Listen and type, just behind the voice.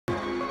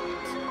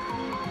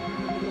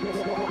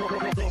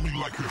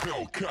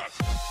Hellcat.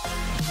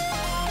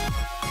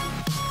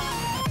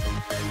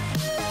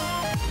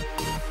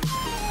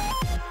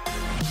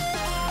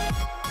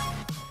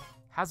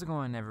 How's it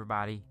going,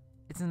 everybody?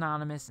 It's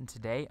Anonymous, and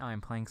today I'm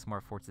playing some more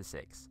Forza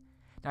 6.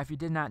 Now, if you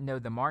did not know,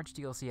 the March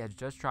DLC has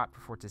just dropped for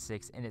Forza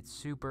 6, and it's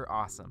super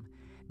awesome.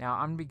 Now,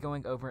 I'm going to be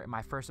going over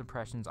my first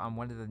impressions on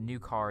one of the new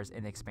cars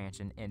in the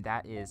expansion, and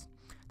that is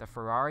the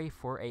Ferrari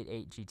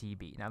 488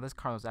 GTB. Now, this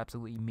car is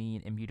absolutely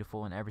mean and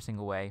beautiful in every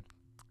single way.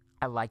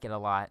 I like it a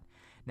lot.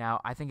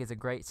 Now, I think it's a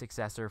great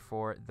successor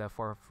for the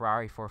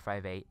Ferrari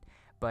 458,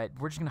 but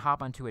we're just going to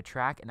hop onto a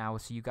track, and I will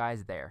see you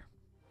guys there.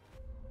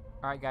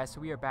 Alright guys,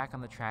 so we are back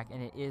on the track,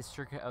 and it is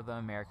Circuit of the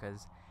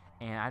Americas,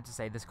 and I have to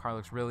say this car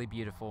looks really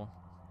beautiful.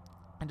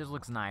 It just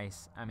looks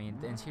nice. I mean,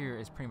 the interior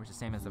is pretty much the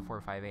same as the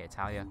 458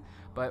 Italia,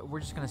 but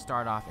we're just going to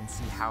start off and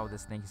see how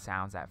this thing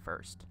sounds at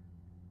first.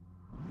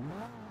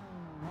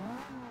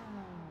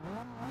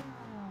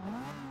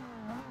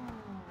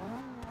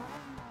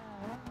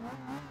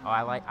 Oh,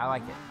 I like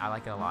it. I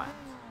like it a lot.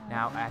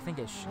 Now, I think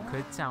it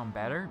could sound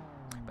better,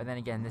 but then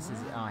again, this is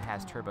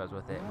has turbos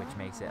with it, which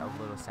makes it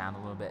sound a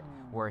little bit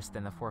worse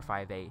than the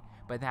 458.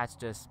 But that's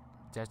just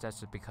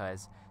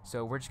because.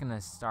 So we're just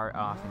gonna start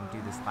off and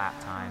do this lap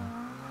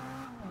time.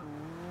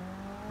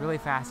 Really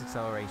fast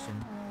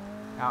acceleration.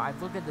 Now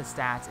I've looked at the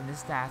stats, and the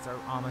stats are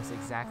almost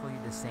exactly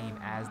the same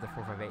as the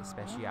 458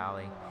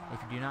 Speciale. If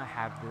you do not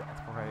have the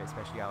 458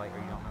 Speciale, or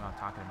you don't know what I'm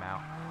talking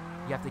about,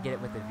 you have to get it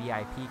with the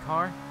VIP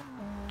car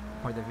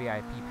or the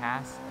VIP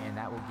pass, and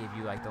that will give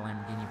you like the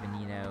Lamborghini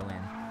Veneno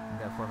and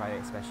the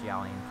 458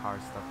 Speciale and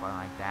cars, stuff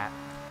like that.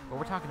 But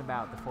we're talking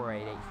about the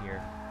 488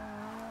 here,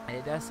 and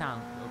it does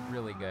sound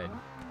really good,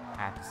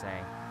 I have to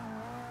say.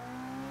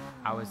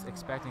 I was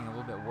expecting a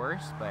little bit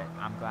worse, but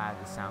I'm glad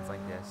it sounds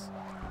like this.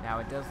 Now,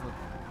 it does look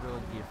really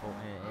beautiful,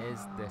 and it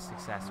is the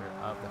successor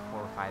of the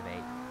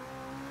 458.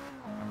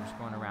 I'm just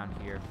going around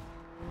here.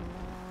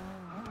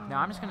 Now,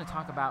 I'm just going to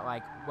talk about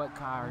like what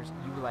cars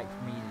you would like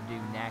for me to do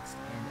next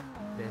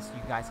in this.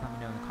 You guys let me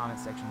know in the comment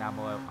section down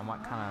below on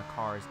what kind of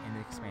cars in the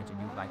expansion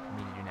you would like for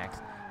me to do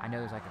next. I know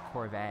there's like a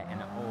Corvette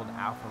and an old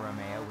Alfa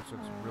Romeo, which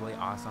looks really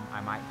awesome.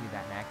 I might do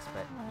that next,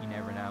 but you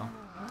never know.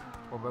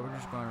 But we're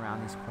just going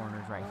around these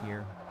corners right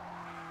here.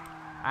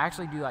 I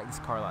actually do like this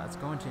car a lot. Let's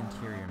go into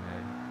interior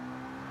mode.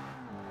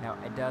 Now,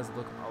 it does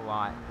look a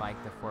lot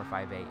like the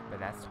 458, but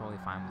that's totally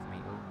fine with me.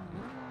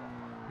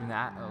 Ooh, doing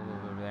that a little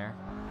bit over there.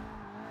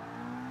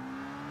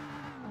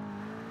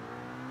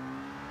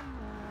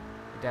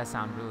 It does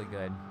sound really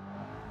good.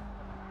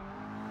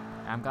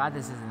 I'm glad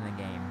this is in the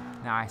game.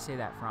 Now, I say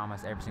that for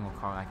almost every single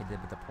car like I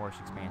did with the Porsche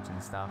expansion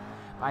and stuff,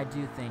 but I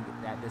do think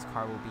that this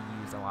car will be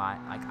used a lot.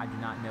 Like, I do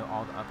not know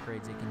all the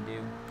upgrades it can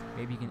do.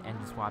 Maybe you can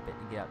engine swap it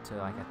to get up to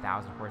like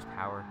 1,000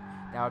 horsepower.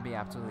 That would be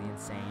absolutely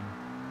insane,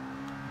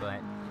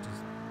 but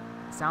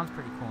it sounds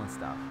pretty cool and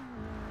stuff.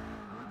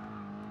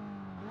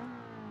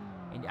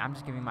 And I'm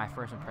just giving my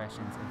first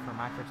impressions, and for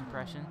my first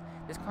impression,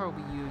 this car will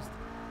be used,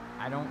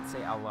 I don't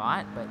say a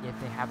lot, but if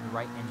they have the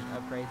right engine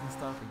upgrades and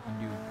stuff, you can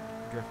do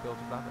drift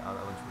builds with it. Oh,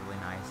 that looks really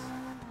nice.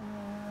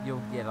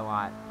 You'll get a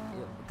lot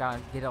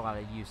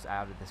of use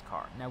out of this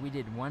car. Now, we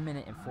did 1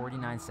 minute and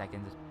 49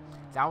 seconds.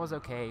 That was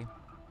okay.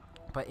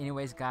 But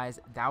anyways, guys,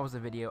 that was the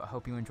video. I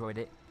hope you enjoyed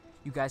it.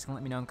 You guys can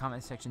let me know in the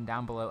comment section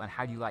down below on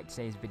how you liked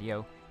today's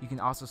video. You can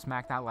also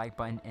smack that like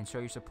button and show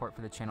your support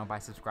for the channel by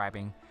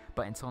subscribing.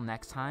 But until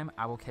next time,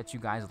 I will catch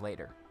you guys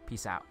later.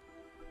 Peace out.